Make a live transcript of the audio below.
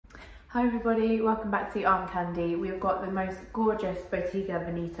Hi everybody, welcome back to Armcandy. We've got the most gorgeous Bottega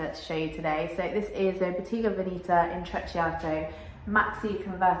Veneta to show you today. So this is a Bottega Veneta Intrecciato Maxi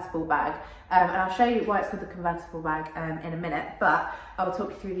Convertible bag. And I'll show you why it's called the convertible bag in a minute, but I'll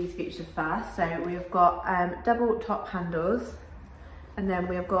talk you through these features first. So we've got double top handles, and then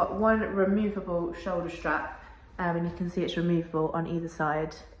we've got one removable shoulder strap, and you can see it's removable on either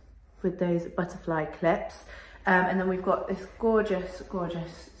side with those butterfly clips. And then we've got this gorgeous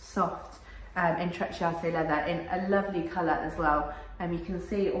soft Intrecciato leather in a lovely colour as well. You can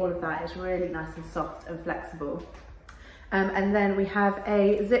see all of that is really nice and soft and flexible. And then we have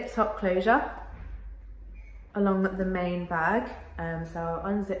a zip top closure along the main bag. So I'll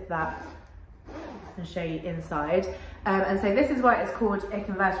unzip that and show you inside. And so this is why it's called a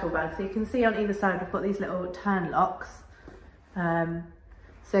convertible bag. So you can see on either side we've got these little turn locks.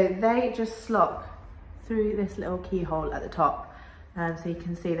 So they just slot through this little keyhole at the top. So you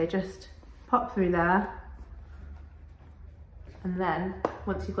can see they just pop through there, and then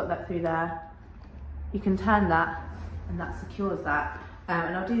once you've got that through there, you can turn that and that secures that.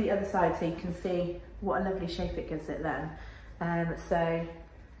 And I'll do the other side so you can see what a lovely shape it gives it then. So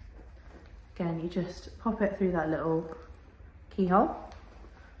again, you just pop it through that little keyhole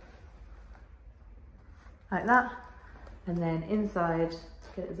like that, and then inside, to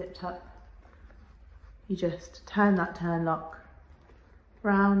get it zipped up, you just turn that turn lock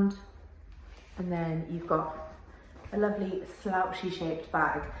round, and then you've got a lovely slouchy shaped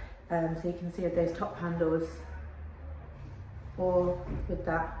bag. So you can see with those top handles, or with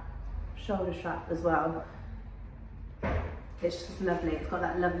that shoulder strap as well, it's just lovely. It's got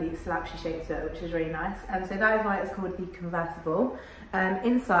that lovely slouchy shape to it, which is really nice. And so that is why it's called the convertible.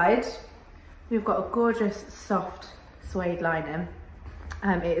 Inside, we've got a gorgeous soft suede lining.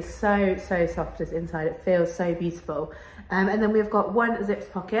 It is so soft this inside, it feels so beautiful. And then we've got one zips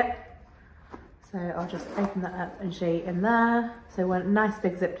pocket. So I'll just open that up and show you in there. So one nice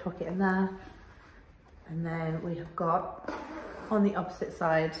big zipped pocket in there. And then we have got, on the opposite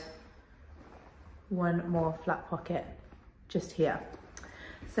side, one more flat pocket just here.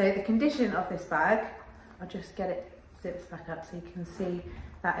 So the condition of this bag, I'll just get it zipped back up so you can see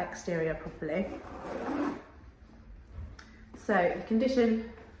that exterior properly. So the condition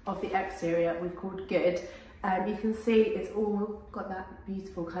of the exterior we've called good. You can see it's all got that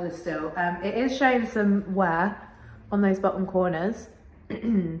beautiful colour still. It is showing some wear on those bottom corners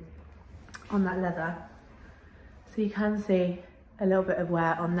on that leather. So you can see a little bit of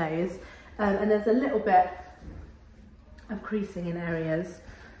wear on those. And there's a little bit of creasing in areas.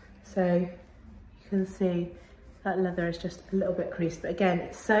 So you can see that leather is just a little bit creased. But again,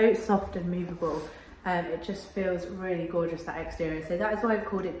 it's so soft and movable. It just feels really gorgeous, that exterior. So that is why I've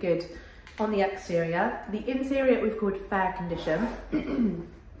called it good on the exterior. The interior we've called fair condition. You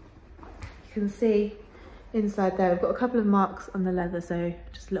can see inside there, we've got a couple of marks on the leather. So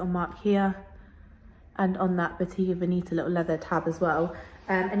just a little mark here and on that Bottega Veneta little leather tab as well.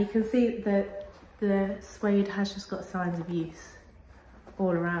 And you can see that the suede has just got signs of use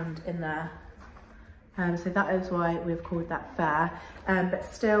all around in there. So that is why we've called that fair, but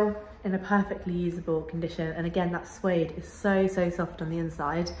still in a perfectly usable condition. And again, that suede is so soft on the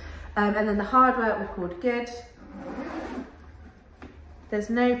inside. And then the hardware we've called good. There's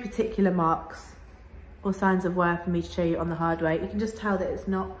no particular marks or signs of wear for me to show you on the hardware. You can just tell that it's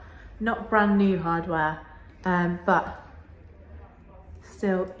not brand new hardware, but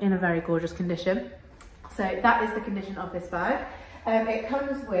still in a very gorgeous condition. So that is the condition of this bag. It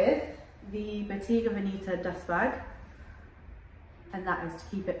comes with the Bottega Veneta dust bag, and that is to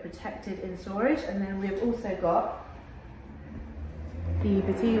keep it protected in storage. And then we've also got the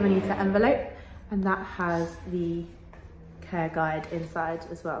Bottega Veneta envelope, and that has the care guide inside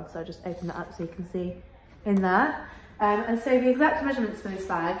as well. So I'll just open that up so you can see in there. And so the exact measurements for this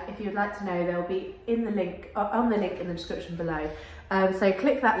bag, if you'd like to know, they'll be in the link, on the link in the description below. So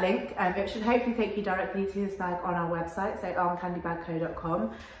click that link, it should hopefully take you directly to this bag on our website, so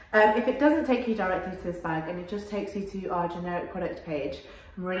armcandybagco.com. If it doesn't take you directly to this bag and it just takes you to our generic product page,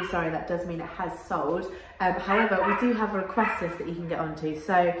 I'm really sorry, that does mean it has sold. However, we do have a request list that you can get onto.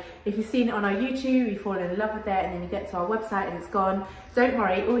 So if you've seen it on our YouTube, you fall in love with it, and then you get to our website and it's gone, don't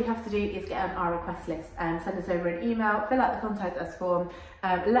worry, all you have to do is get on our request list and send us over an email, fill out the contact us form,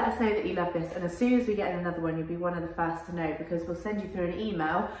 let us know that you love this, and as soon as we get in another one, you'll be one of the first to know, because we'll send you through an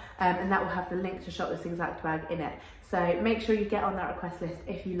email and that will have the link to shop this exact bag in it. So make sure you get on that request list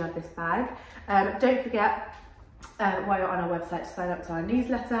if you love this bag. Don't forget, while you're on our website, to sign up to our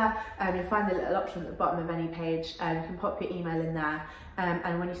newsletter. You'll find the little option at the bottom of any page. You can pop your email in there,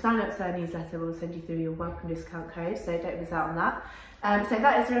 and when you sign up to our newsletter, we'll send you through your welcome discount code, so don't miss out on that. So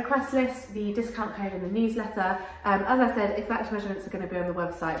that is the request list, the discount code in the newsletter. As I said, exact measurements are going to be on the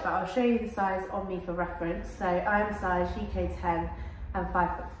website, but I'll show you the size on me for reference. So I'm a size UK 10 and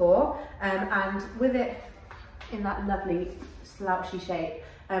 5'4", and with it in that lovely slouchy shape,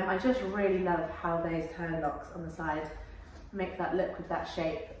 I just really love how those turn locks on the side make that look with that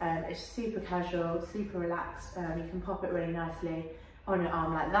shape. It's super casual, super relaxed. You can pop it really nicely on your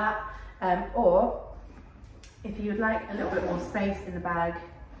arm like that, or if you would like a little bit more space in the bag,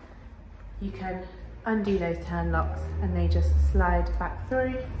 you can undo those turn locks and they just slide back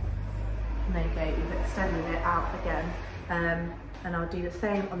through. And there you go, you've extended it out again. And I'll do the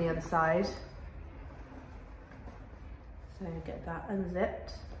same on the other side. So get that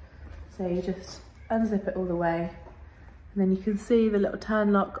unzipped. So you just unzip it all the way. And then you can see the little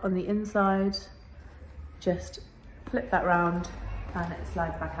turn lock on the inside. Just flip that round and it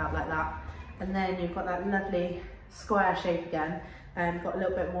slides back out like that. And then you've got that lovely square shape again, and got a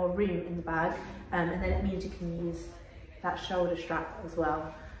little bit more room in the bag, and then it means you can use that shoulder strap as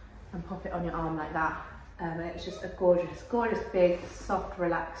well and pop it on your arm like that. It's just a gorgeous, gorgeous, big, soft,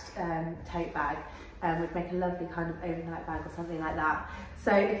 relaxed tote bag. Would make a lovely kind of overnight bag or something like that.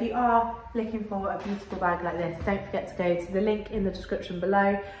 So if you are looking for a beautiful bag like this, don't forget to go to the link in the description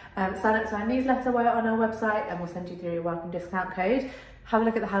below. Sign up to our newsletter while you're on our website, and we'll send you through your welcome discount code. Have a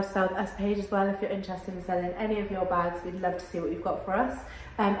look at the How to Sell With Us page as well if you're interested in selling any of your bags. We'd love to see what you've got for us.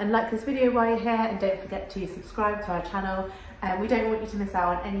 And like this video while you're here, and don't forget to subscribe to our channel. We don't want you to miss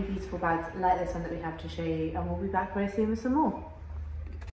out on any beautiful bags like this one that we have to show you, and we'll be back very soon with some more.